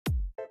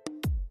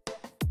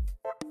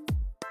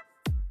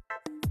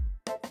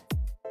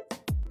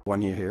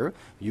1 year here,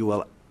 you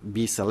will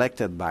be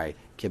selected by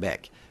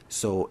Quebec.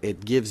 So it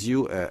gives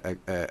you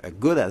a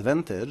good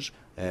advantage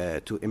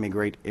to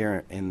immigrate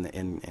here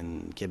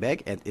in Quebec,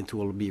 and it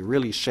will be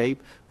really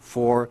shaped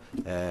for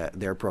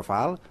their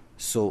profile.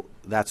 So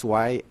that's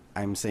why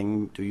I'm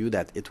saying to you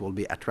that it will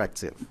be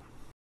attractive.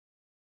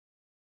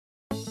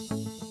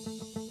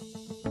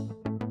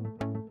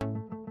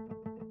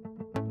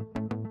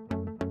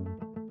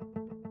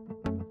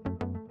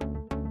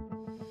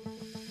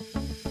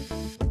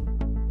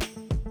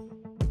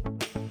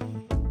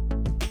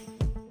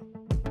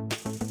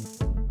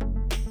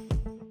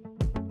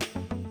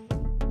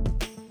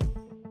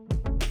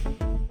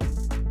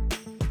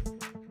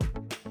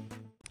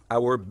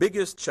 Our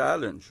biggest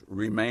challenge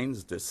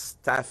remains the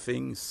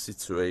staffing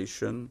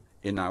situation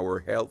in our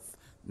health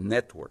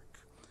network,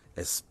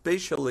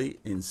 especially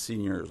in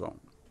senior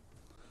zone.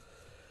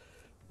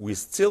 We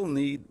still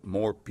need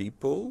more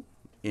people.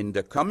 In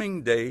the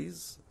coming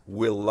days,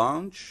 we'll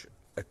launch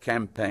a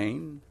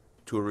campaign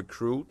to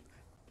recruit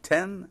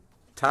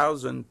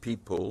 10,000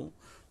 people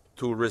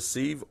to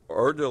receive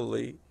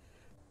orderly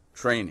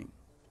training.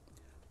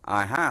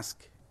 I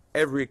ask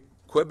every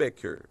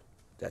Quebecer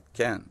that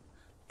can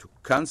to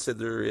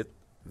consider it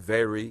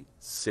very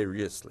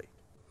seriously.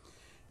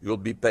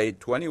 You'll be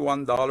paid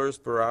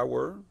 $21 per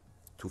hour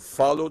to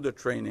follow the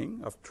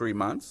training of 3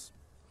 months.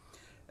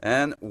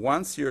 And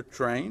once you're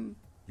trained,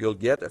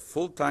 you'll get a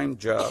full-time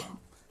job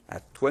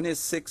at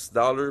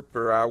 $26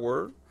 per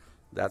hour.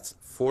 That's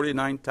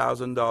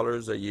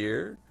 $49,000 a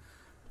year,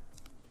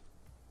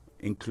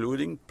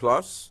 including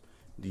plus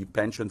the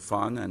pension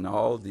fund and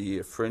all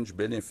the fringe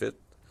benefit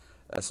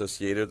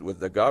associated with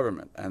the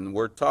government. And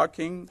we're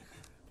talking,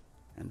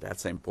 and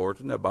that's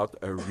important, about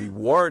a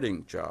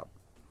rewarding job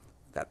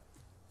that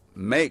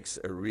makes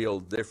a real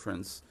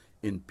difference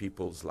in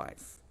people's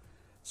life.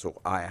 So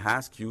I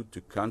ask you to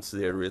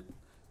consider it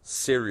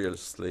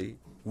seriously.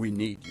 We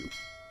need you.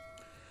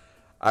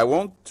 I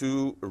want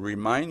to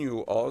remind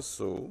you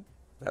also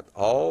that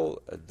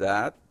all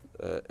that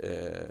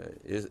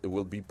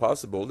will be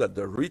possible, that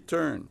the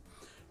return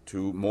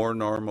to more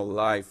normal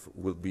life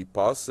will be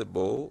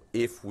possible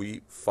if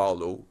we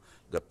follow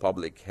the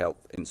public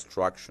health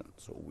instruction.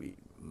 So we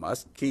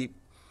must keep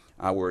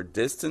our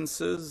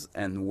distances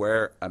and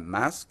wear a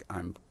mask.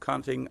 I'm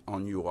counting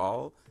on you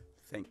all.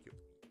 Thank you.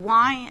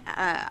 Why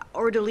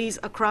orderlies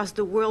across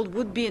the world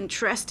would be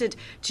interested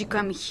to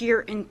come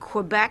here in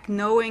Quebec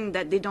knowing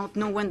that they don't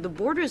know when the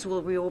borders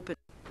will reopen?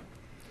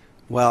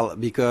 Well,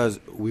 because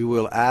we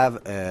will have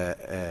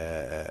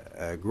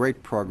a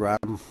great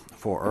program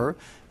for her,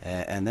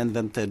 an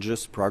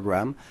advantageous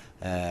program.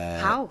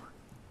 How?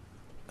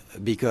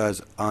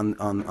 Because on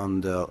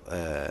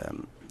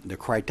the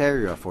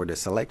criteria for the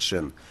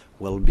selection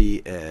will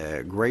be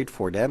great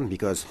for them,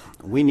 because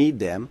we need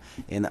them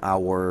in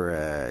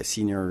our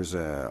seniors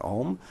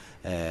home,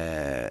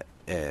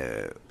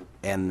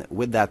 and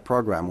with that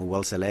program we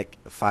will select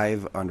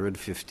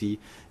 550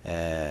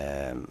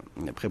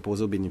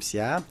 préposés aux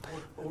bénéficiaires,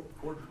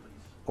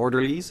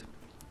 orderlies.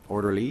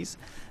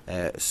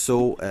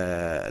 So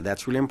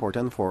that's really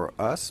important for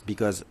us,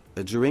 because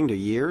during the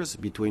years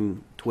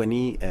between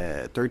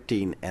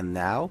 2013 and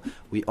now,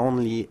 we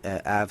only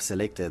have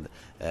selected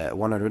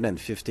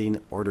 115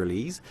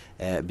 orderlies,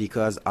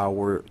 because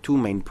our two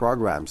main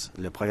programs,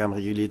 le programme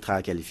régulier de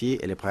travail qualifié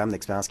et le programme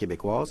d'expérience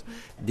québécoise,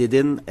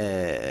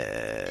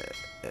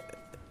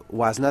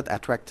 was not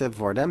attractive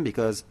for them,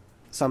 because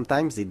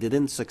sometimes they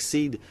didn't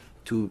succeed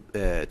to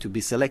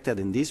be selected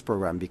in this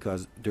program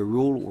because the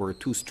rules were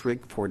too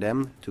strict for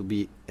them to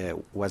be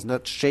was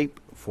not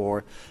shaped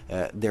for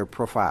their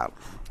profile.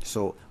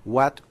 So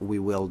what we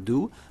will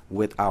do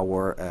with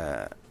our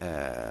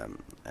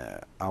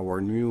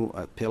new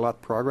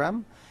pilot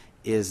program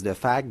is the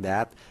fact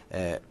that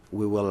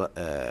we will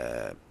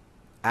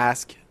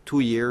ask 2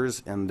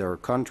 years in their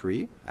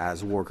country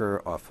as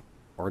worker of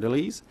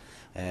orderlies,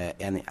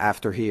 and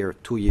after here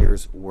 2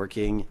 years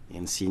working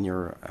in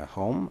senior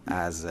home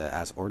as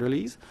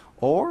orderlies,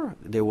 or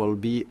there will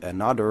be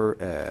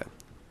another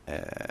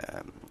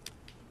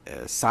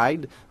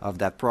side of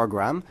that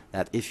program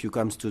that if you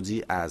come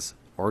study as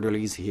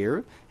orderlies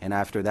here and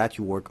after that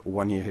you work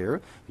 1 year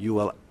here, you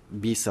will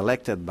be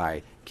selected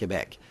by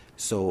Quebec.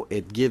 So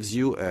it gives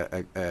you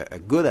a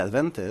good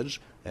advantage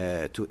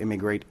to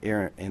immigrate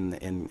here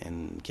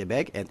in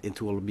Quebec, and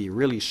it will be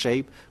really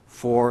shaped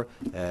for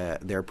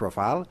their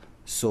profile.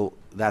 So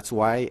that's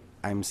why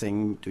I'm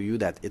saying to you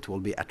that it will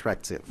be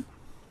attractive.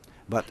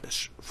 But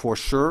for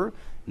sure,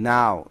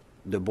 now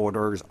the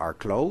borders are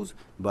closed,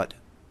 but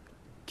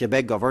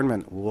Quebec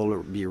government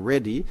will be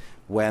ready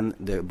when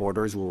the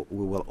borders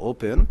will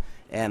open.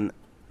 And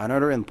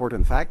another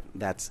important fact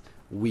that's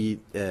we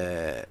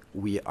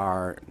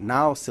are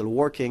now still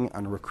working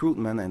on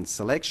recruitment and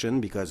selection,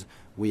 because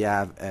we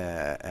have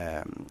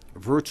a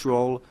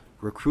virtual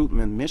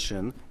recruitment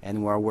mission,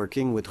 and we are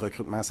working with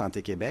Recrutement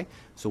Santé Québec.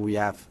 So we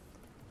have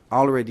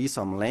already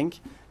some link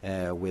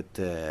with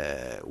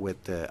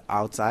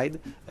outside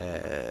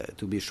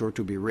to be sure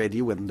to be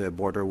ready when the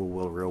border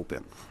will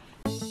reopen.